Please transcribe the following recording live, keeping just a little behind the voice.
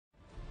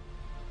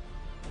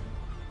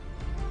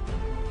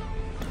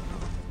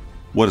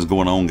What is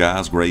going on,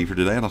 guys? Grave here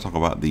today, and I'll talk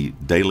about the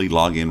daily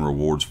login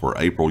rewards for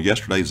April.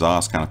 Yesterday,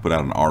 ZOS kind of put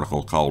out an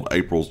article called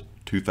April's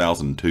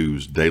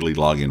 2022's Daily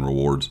Login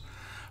Rewards,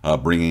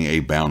 bringing a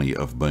bounty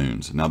of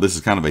boons. Now, this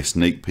is kind of a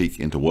sneak peek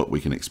into what we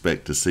can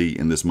expect to see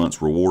in this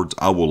month's rewards.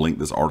 I will link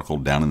this article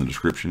down in the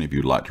description if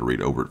you'd like to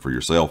read over it for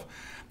yourself.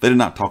 They did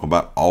not talk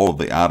about all of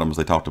the items.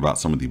 They talked about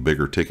some of the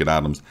bigger ticket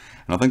items.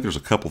 And I think there's a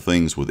couple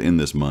things within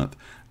this month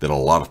that a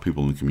lot of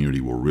people in the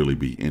community will really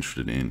be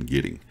interested in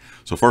getting.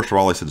 So first of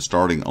all, they said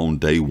starting on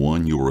day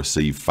one, you will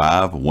receive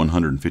 5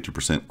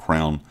 150%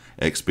 Crown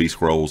XP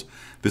scrolls.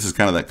 This is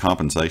kind of that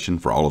compensation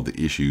for all of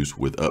the issues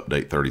with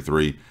Update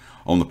 33.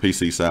 On the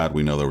PC side,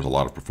 we know there was a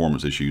lot of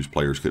performance issues.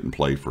 Players couldn't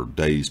play for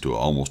days to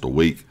almost a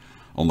week.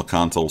 On the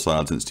console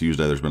side, since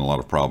Tuesday, there's been a lot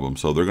of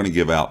problems. So they're going to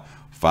give out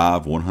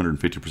 5 150%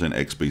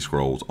 XP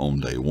scrolls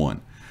on day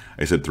one.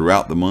 They said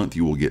throughout the month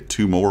you will get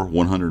 2 more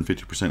 150%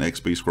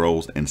 XP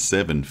scrolls and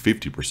 7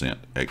 50%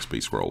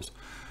 XP scrolls.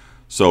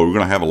 So we're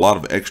going to have a lot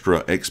of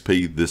extra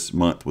XP this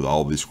month with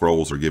all these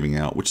scrolls they're giving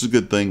out, which is a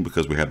good thing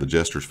because we have the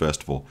Jesters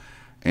Festival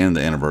and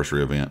the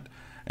anniversary event.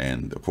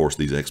 And of course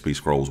these XP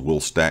scrolls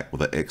will stack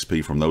with the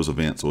XP from those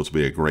events, so it's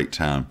be a great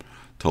time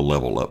to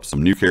level up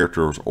some new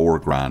characters or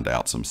grind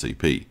out some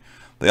CP.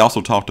 They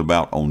also talked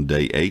about on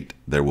day 8,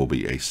 there will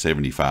be a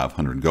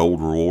 7,500 gold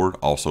reward.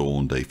 Also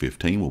on day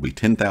 15 will be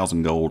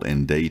 10,000 gold,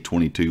 and day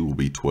 22 will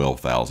be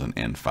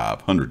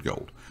 12,500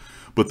 gold.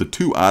 But the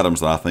two items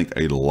that I think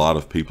a lot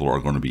of people are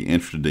going to be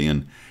interested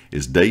in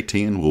is day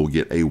 10 will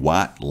get a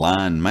white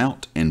line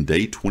mount, and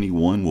day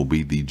 21 will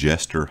be the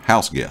Jester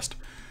House Guest.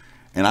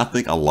 And I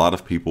think a lot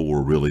of people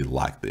will really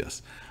like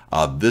this.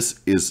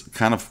 This is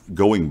kind of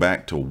going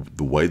back to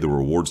the way the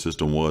reward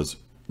system was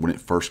when it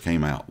first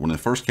came out. When it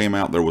first came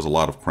out, there was a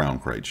lot of crown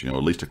crates, at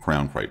least a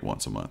crown crate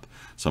once a month,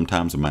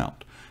 sometimes a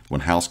mount.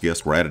 When house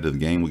guests were added to the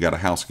game, we got a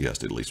house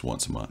guest at least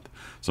once a month.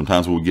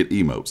 Sometimes we would get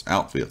emotes,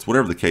 outfits,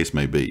 whatever the case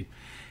may be.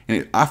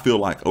 And I feel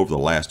like over the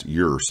last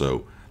year or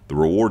so, the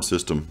reward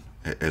system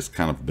has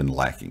kind of been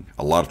lacking.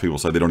 A lot of people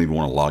say they don't even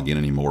want to log in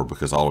anymore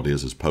because all it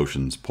is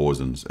potions,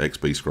 poisons,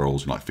 XP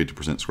scrolls, like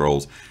 50%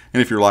 scrolls.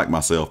 And if you're like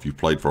myself, you've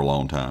played for a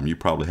long time, you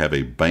probably have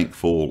a bank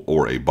full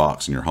or a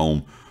box in your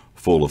home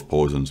full of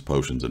poisons,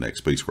 potions, and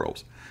XP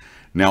scrolls.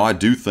 Now, I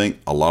do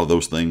think a lot of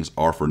those things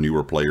are for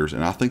newer players,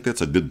 and I think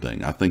that's a good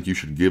thing. I think you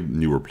should give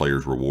newer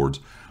players rewards,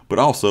 but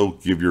also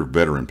give your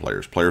veteran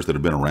players, players that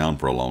have been around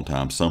for a long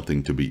time,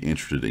 something to be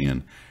interested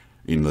in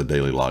the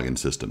daily login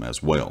system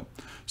as well.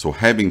 So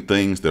having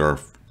things that are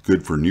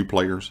good for new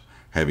players,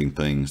 having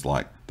things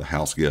like the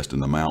house guest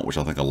and the mount, which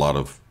I think a lot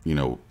of,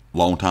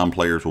 long-time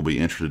players will be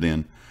interested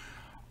in,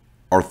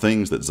 are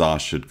things that ZOS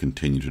should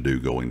continue to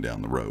do going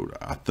down the road.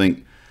 I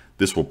think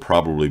this will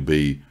probably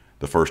be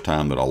the first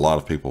time that a lot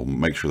of people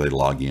make sure they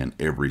log in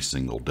every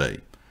single day.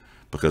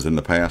 Because in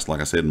the past, like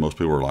I said, most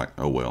people are like,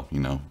 oh, well,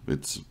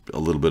 it's a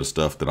little bit of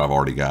stuff that I've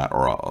already got,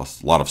 or a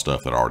lot of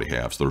stuff that I already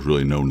have. So there's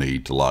really no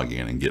need to log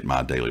in and get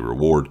my daily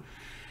reward.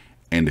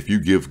 And if you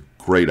give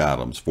great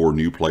items for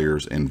new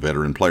players and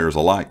veteran players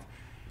alike,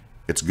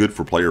 it's good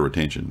for player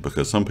retention,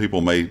 because some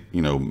people may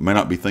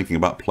not be thinking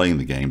about playing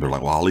the game. They're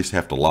like, well, I'll at least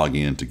have to log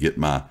in to get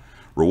my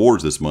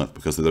rewards this month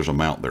because there's a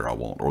mount there I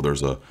want, or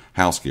there's a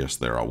house guest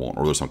there I want,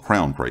 or there's a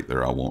crown crate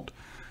there I want.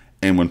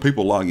 And when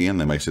people log in,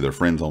 they may see their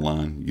friends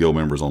online, guild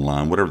members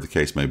online, whatever the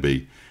case may be,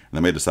 and they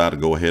may decide to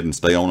go ahead and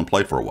stay on and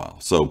play for a while.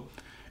 So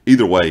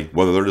either way,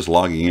 whether they're just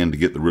logging in to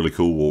get the really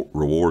cool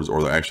rewards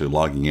or they're actually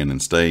logging in and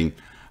staying,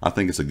 I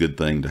think it's a good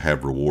thing to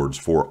have rewards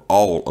for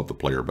all of the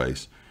player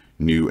base,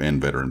 new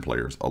and veteran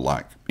players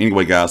alike.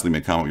 Anyway, guys, leave me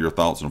a comment with your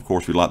thoughts. And of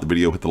course, if you liked the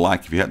video, hit the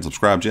like. If you hadn't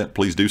subscribed yet,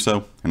 please do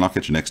so, and I'll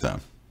catch you next time.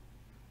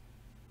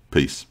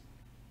 Peace.